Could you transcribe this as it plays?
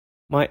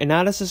My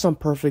analysis on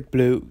Perfect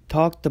Blue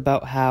talked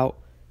about how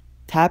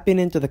tapping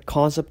into the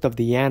concept of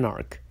the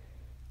anarch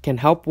can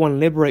help one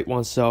liberate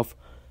oneself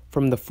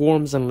from the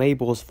forms and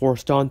labels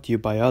forced onto you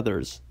by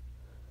others.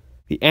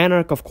 The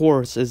anarch, of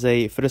course, is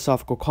a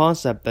philosophical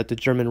concept that the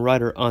German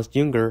writer Ernst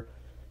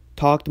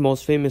talked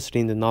most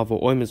famously in the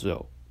novel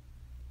Wilhelmsville.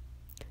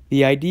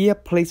 The idea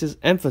places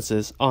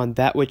emphasis on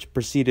that which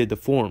preceded the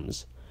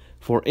forms.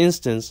 For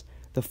instance,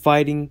 the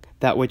fighting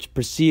that which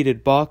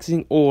preceded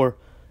boxing or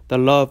the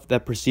love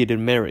that preceded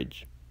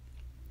marriage.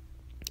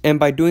 And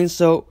by doing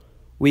so,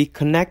 we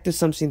connect to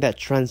something that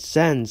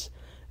transcends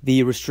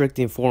the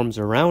restricting forms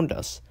around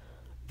us.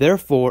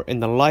 Therefore, in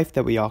the life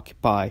that we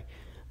occupy,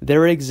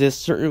 there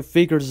exist certain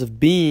figures of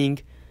being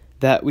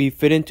that we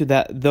fit into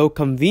that, though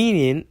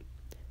convenient,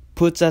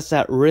 puts us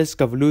at risk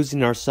of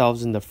losing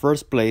ourselves in the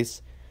first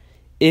place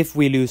if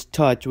we lose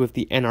touch with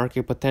the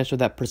anarchic potential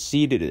that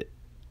preceded it.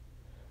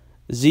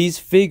 These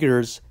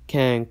figures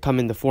can come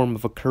in the form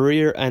of a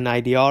career, an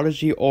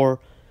ideology, or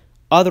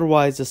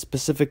otherwise a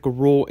specific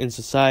role in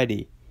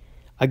society.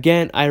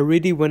 Again, I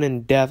really went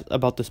in depth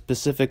about the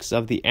specifics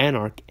of the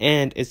anarch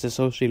and its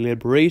associated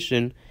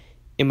liberation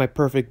in my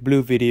Perfect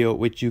Blue video,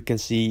 which you can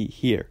see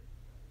here.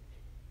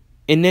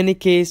 In any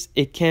case,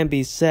 it can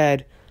be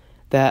said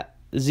that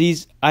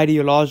these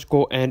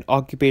ideological and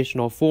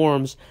occupational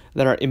forms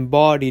that are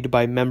embodied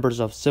by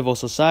members of civil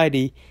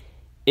society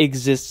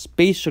exist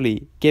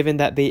spatially, given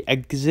that they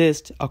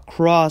exist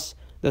across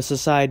the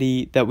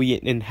society that we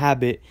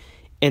inhabit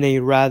in a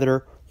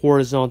rather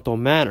horizontal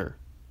manner.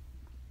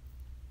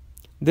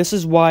 This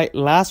is why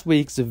last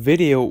week's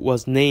video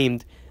was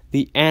named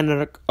The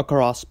Anarch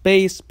Across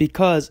Space,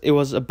 because it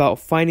was about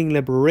finding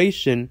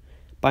liberation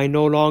by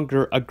no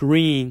longer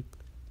agreeing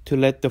to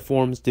let the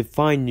forms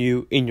define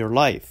you in your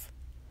life.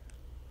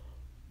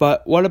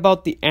 But what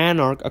about the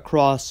anarch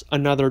across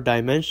another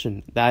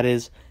dimension? That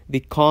is, the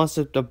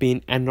concept of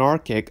being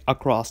anarchic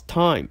across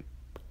time.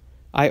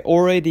 I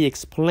already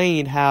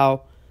explained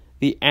how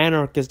the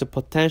anarch is the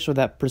potential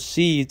that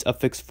precedes a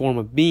fixed form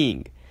of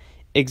being,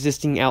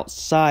 existing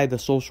outside the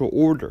social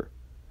order.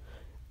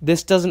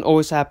 This doesn't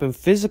always happen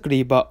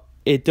physically, but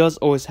it does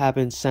always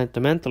happen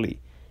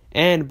sentimentally,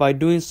 and by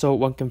doing so,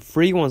 one can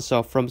free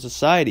oneself from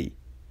society.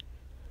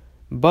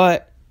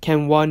 But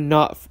can one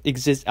not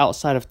exist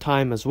outside of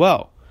time as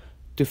well,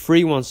 to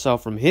free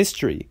oneself from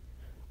history?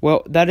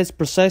 Well, that is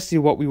precisely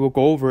what we will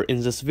go over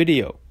in this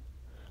video.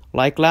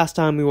 Like last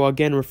time, we will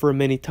again refer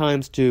many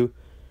times to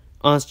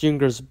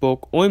Ernst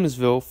book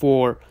Wilhelmsville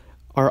for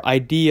our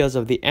ideas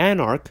of the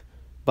anarch,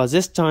 but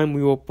this time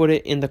we will put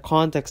it in the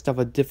context of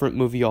a different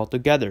movie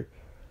altogether,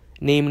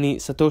 namely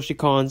Satoshi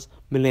Kon's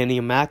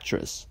Millennium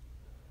Actress,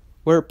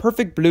 where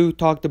Perfect Blue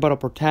talked about a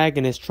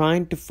protagonist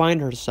trying to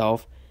find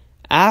herself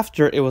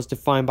after it was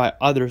defined by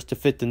others to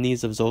fit the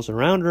needs of those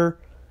around her.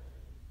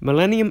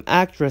 Millennium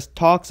Actress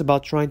talks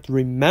about trying to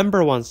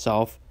remember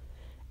oneself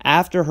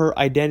after her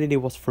identity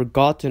was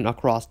forgotten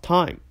across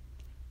time.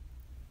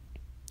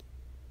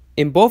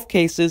 In both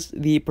cases,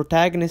 the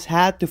protagonist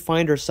had to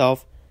find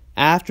herself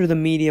after the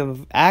medium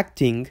of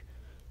acting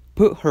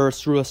put her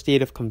through a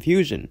state of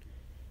confusion.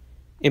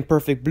 In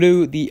Perfect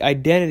Blue, the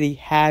identity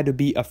had to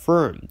be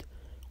affirmed,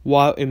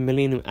 while in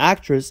Millennium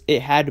Actress,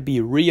 it had to be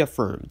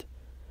reaffirmed.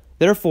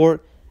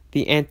 Therefore,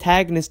 the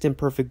antagonist in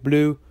Perfect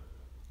Blue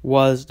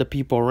was the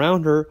people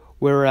around her,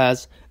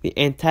 whereas the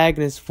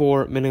antagonist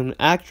for Millennium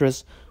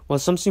Actress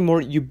was something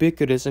more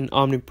ubiquitous and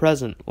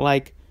omnipresent,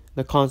 like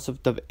the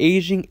concept of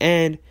aging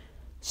and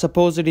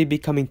supposedly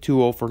becoming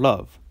too old for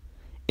love.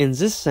 In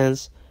this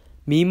sense,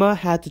 Mima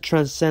had to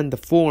transcend the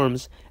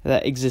forms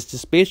that existed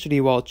spatially,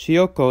 while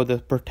Chiyoko, the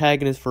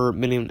protagonist for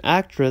Millennium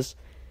Actress,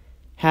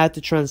 had to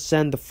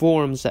transcend the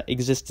forms that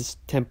existed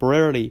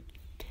temporarily.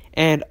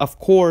 And of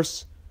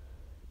course,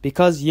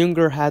 because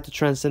Jünger had to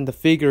transcend the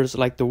figures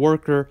like the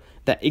worker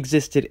that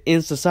existed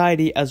in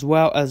society, as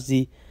well as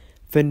the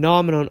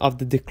phenomenon of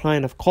the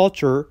decline of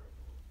culture,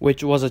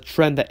 which was a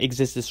trend that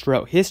existed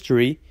throughout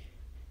history,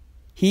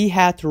 he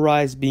had to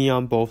rise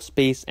beyond both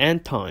space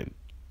and time.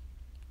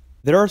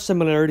 There are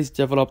similarities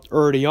developed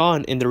early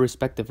on in their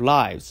respective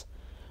lives,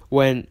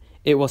 when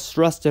it was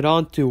thrusted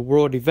onto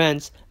world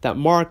events that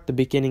marked the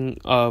beginning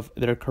of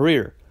their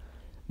career.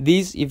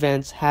 These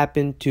events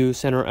happened to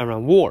center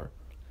around war.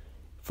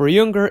 For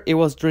Jünger, it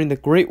was during the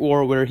Great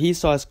War where he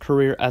saw his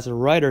career as a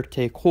writer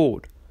take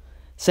hold,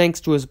 thanks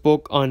to his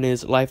book on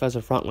his life as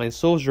a frontline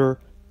soldier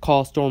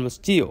called Storm of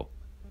Steel.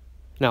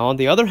 Now, on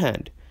the other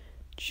hand,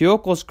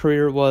 Chiyoko's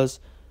career was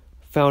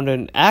found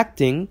in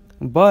acting,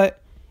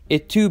 but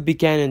it too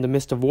began in the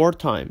midst of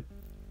wartime.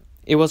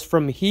 It was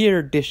from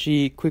here that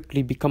she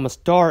quickly became a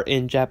star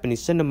in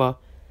Japanese cinema,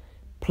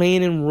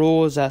 playing in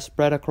roles that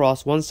spread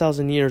across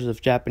 1,000 years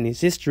of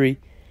Japanese history,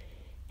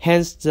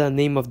 hence the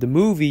name of the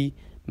movie,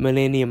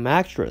 Millennium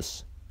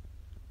Actress.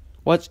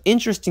 What's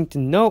interesting to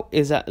note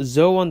is that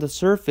though on the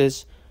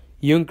surface,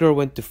 Jünger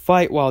went to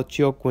fight while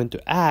Chiyoko went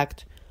to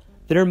act,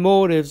 their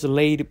motives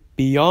laid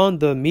beyond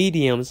the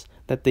mediums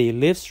that they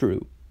lived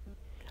through.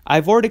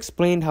 I've already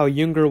explained how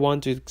Jünger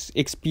wanted to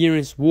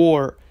experience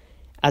war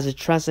as a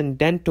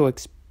transcendental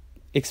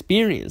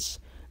experience,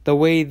 the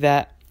way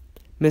that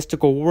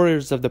mystical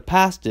warriors of the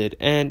past did,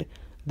 and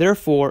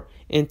therefore,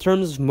 in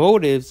terms of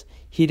motives,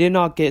 he did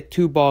not get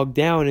too bogged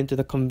down into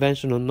the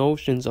conventional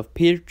notions of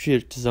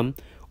patriotism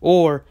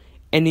or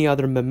any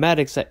other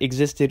memetics that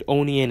existed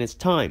only in his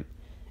time.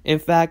 In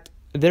fact,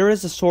 there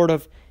is a sort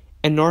of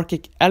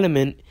anarchic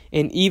element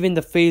in even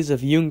the phase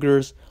of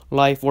Jünger's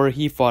life where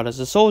he fought as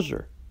a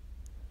soldier.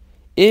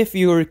 If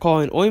you recall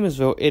in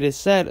Oymasville, it is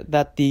said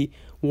that the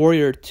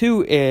warrior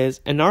too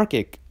is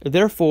anarchic.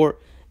 Therefore,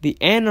 the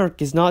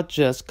anarch is not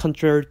just,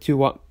 contrary to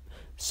what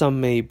some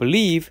may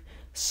believe,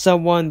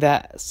 someone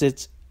that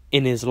sits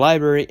in his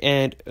library,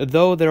 and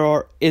though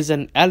there is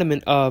an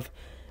element of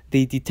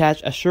the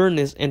detached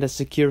assuredness and the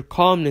secure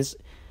calmness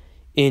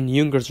in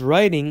Jünger's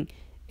writing,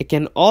 it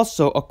can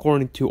also,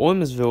 according to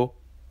Oymasville,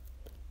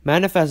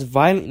 manifest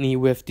violently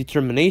with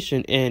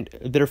determination and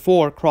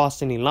therefore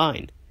cross any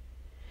line.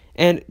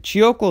 And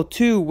Chiyoko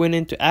too went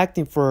into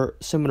acting for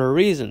similar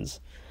reasons.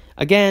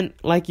 Again,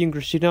 like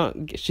Jünger,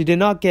 she did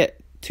not get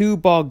too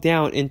bogged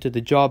down into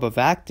the job of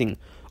acting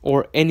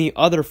or any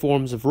other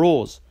forms of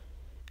roles.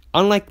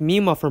 Unlike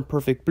Mima from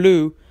Perfect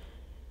Blue,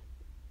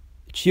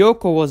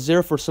 Chiyoko was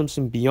there for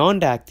something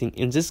beyond acting,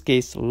 in this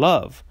case,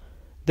 love.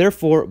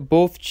 Therefore,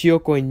 both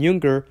Chiyoko and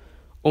Jünger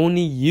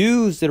only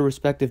used their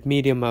respective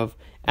medium of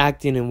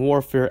acting and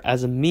warfare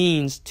as a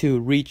means to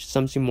reach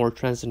something more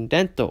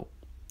transcendental.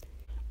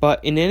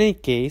 But in any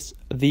case,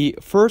 the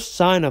first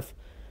sign of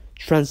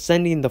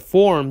transcending the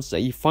forms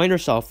that you find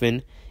yourself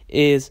in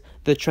is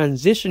the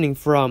transitioning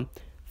from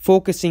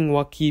focusing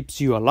what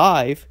keeps you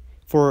alive.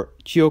 For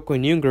Chiyoko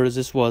and Jünger,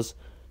 this was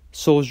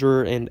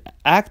soldier and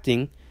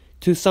acting,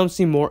 to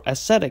something more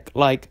ascetic,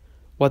 like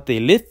what they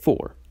live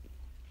for.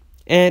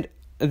 And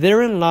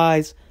therein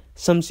lies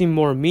something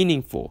more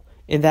meaningful,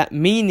 and that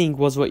meaning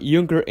was what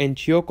Jünger and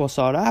Chiyoko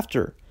sought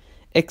after,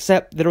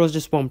 except there was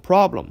just one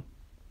problem.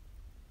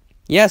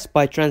 Yes,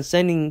 by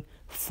transcending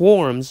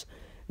forms,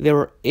 they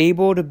were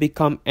able to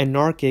become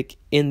anarchic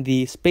in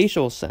the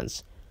spatial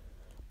sense,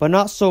 but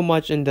not so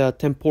much in the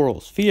temporal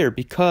sphere,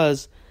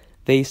 because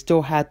they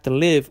still had to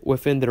live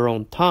within their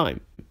own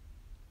time.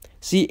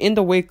 See, in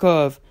the wake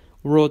of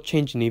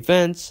world-changing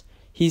events,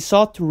 he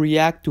sought to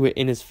react to it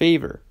in his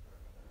favor.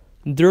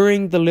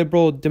 During the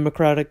liberal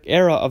democratic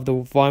era of the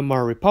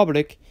Weimar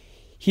Republic,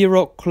 he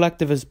wrote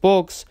collectivist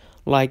books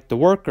like The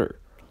Worker.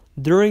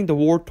 During the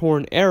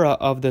war-torn era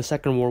of the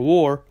Second World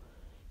War,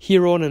 he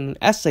wrote an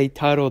essay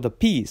titled The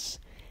Peace,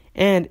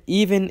 and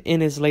even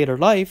in his later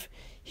life,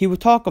 he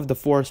would talk of the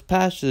forest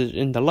passage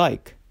and the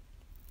like.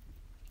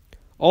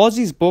 All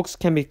these books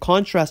can be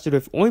contrasted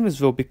with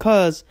Oymasville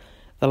because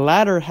the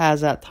latter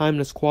has that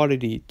timeless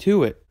quality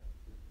to it.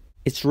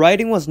 Its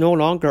writing was no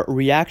longer a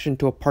reaction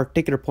to a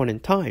particular point in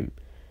time.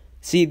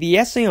 See, the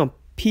essay on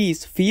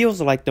peace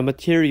feels like the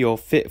material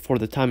fit for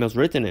the time it was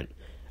written in.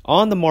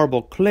 On the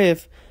Marble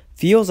Cliff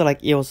feels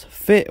like it was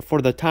fit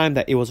for the time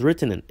that it was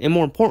written in. And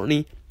more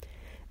importantly,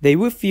 they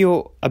would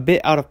feel a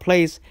bit out of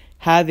place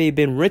had they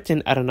been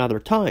written at another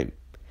time.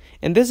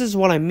 And this is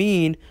what I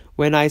mean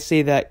when I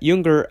say that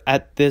Jünger,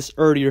 at this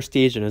earlier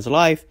stage in his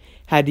life,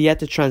 had yet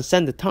to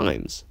transcend the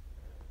times.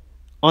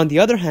 On the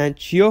other hand,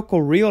 Chiyoko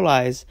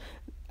realized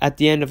at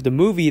the end of the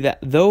movie that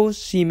though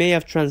she may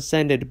have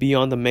transcended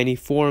beyond the many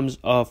forms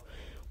of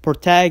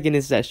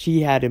protagonists that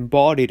she had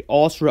embodied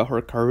all throughout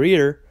her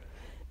career,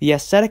 the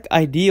aesthetic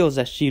ideals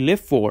that she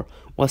lived for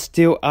was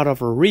still out of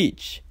her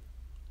reach.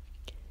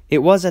 It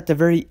was at the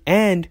very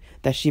end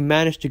that she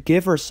managed to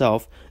give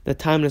herself the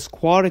timeless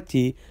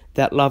quality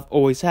that love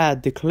always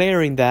had,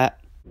 declaring that,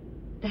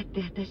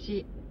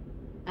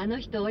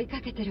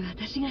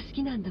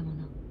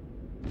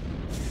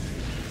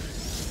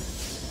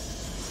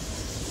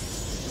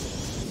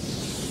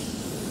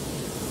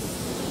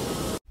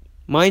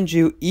 mind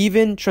you,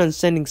 even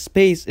transcending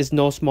space is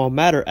no small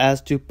matter,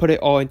 as to put it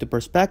all into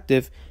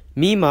perspective,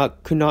 Mima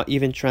could not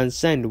even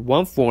transcend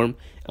one form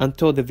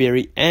until the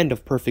very end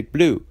of Perfect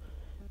Blue.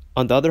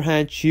 On the other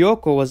hand,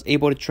 Chiyoko was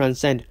able to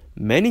transcend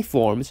many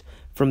forms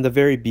from the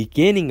very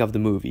beginning of the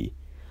movie.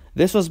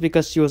 This was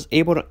because she was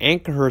able to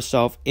anchor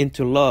herself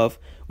into love,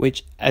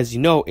 which, as you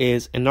know,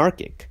 is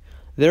anarchic.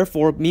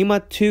 Therefore, Mima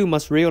too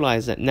must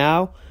realize that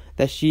now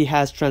that she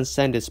has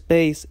transcended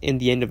space in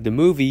the end of the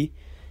movie,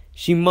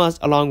 she must,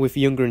 along with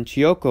Jünger and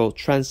Chiyoko,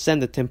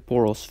 transcend the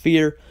temporal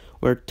sphere,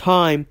 where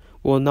time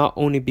will not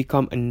only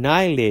become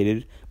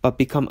annihilated, but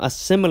become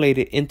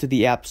assimilated into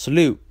the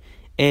absolute.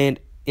 And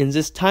in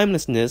this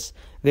timelessness,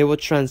 they will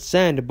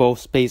transcend both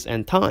space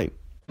and time.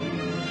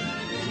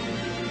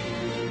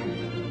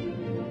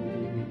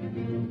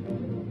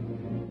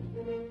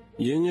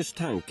 Jüngers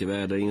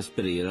tankevärld är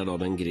inspirerad av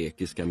den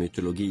grekiska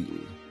mytologin.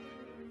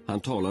 Han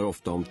talar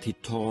ofta om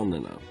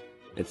titanerna,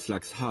 ett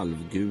slags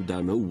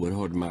halvgudar med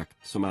oerhörd makt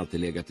som alltid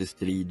legat i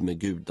strid med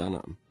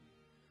gudarna.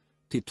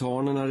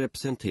 Titanerna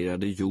representerar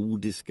det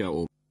jordiska,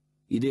 och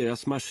i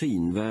deras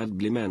maskinvärld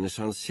blir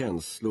människans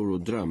känslor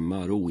och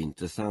drömmar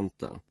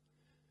ointressanta.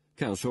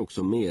 Kanske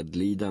också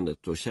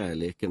medlidandet och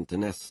kärleken till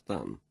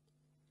nästan.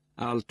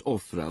 Allt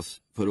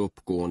offras för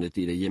uppgåendet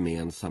i det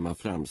gemensamma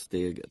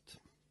framsteget.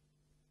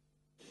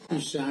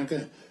 Ich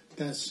sage,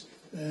 dass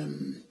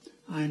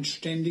ein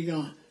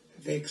ständiger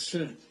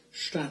Wechsel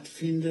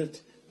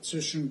stattfindet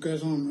zwischen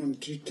Göttern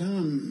und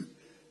Titanen.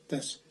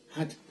 Das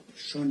hat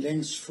schon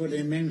längst vor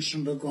den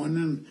Menschen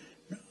begonnen.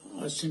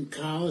 Aus dem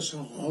Chaos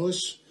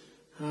heraus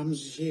haben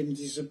sich eben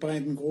diese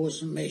beiden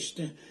großen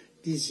Mächte,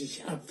 die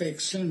sich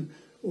abwechseln,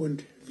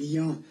 und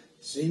wir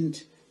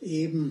sind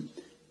eben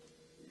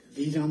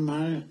wieder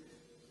mal,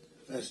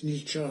 was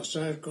Nietzsche auch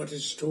sagt, Gott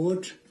ist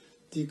tot,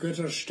 die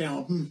Götter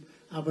sterben,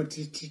 aber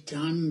die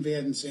Titanen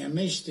werden sehr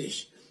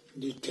mächtig.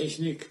 Die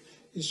Technik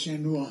ist ja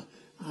nur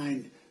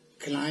ein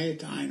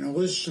Kleid, eine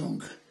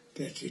Rüstung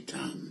der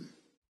Titanen.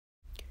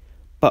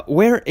 But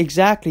where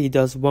exactly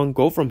does one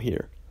go from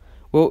here?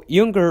 Well,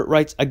 Jünger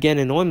writes again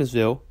in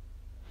Neumannsville,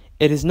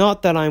 "It is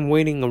not that I am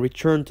waiting a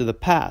return to the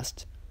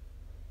past.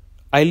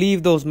 I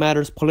leave those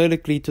matters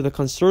politically to the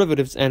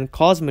conservatives and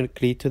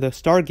cosmically to the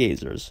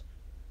stargazers.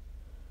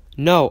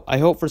 No, I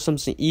hope for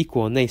something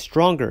equal, nay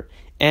stronger,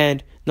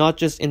 and not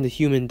just in the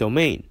human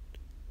domain."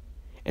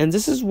 And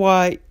this is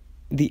why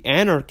the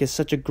Anarch is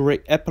such a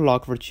great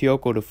epilogue for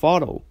Chiyoko to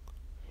follow.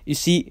 You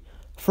see,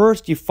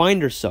 first you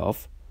find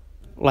yourself,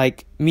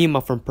 like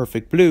Mishima from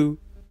Perfect Blue,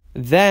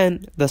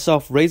 then the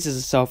self raises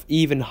itself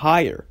even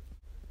higher.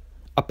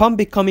 Upon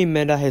becoming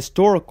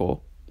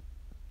metahistorical,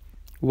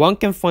 one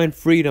can find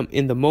freedom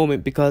in the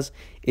moment because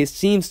it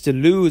seems to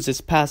lose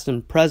its past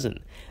and present.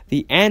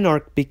 The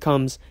Anarch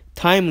becomes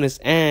timeless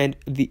and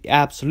the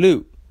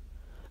absolute.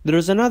 There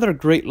is another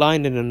great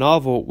line in the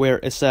novel where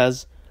it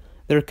says,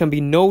 "There can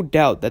be no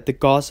doubt that the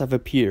gods have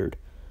appeared,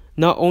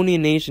 not only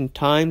in ancient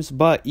times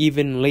but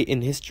even late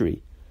in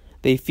history.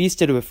 They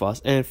feasted with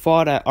us and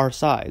fought at our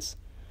sides.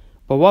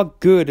 But what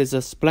good is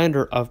the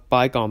splendor of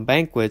bygone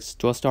banquets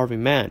to a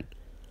starving man?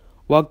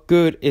 What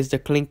good is the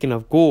clinking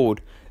of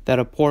gold that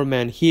a poor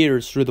man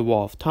hears through the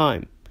wall of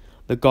time?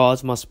 The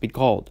gods must be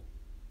called."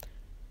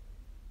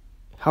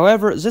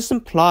 However, this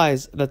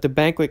implies that the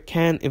banquet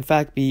can in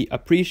fact be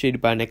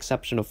appreciated by an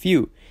exceptional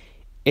few.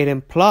 It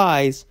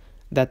implies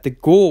that the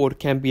gold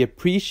can be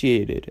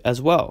appreciated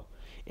as well.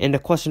 And the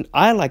question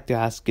I like to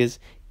ask is,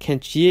 can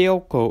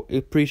Chiyoko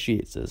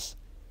appreciate this?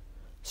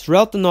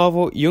 Throughout the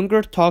novel,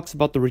 Jünger talks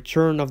about the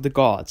return of the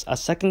gods, a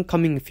second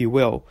coming if you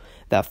will,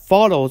 that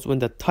follows when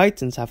the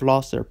Titans have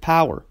lost their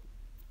power.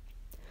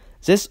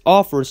 This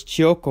offers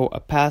Chiyoko a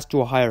path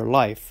to a higher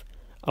life,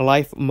 a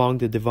life among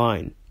the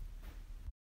divine.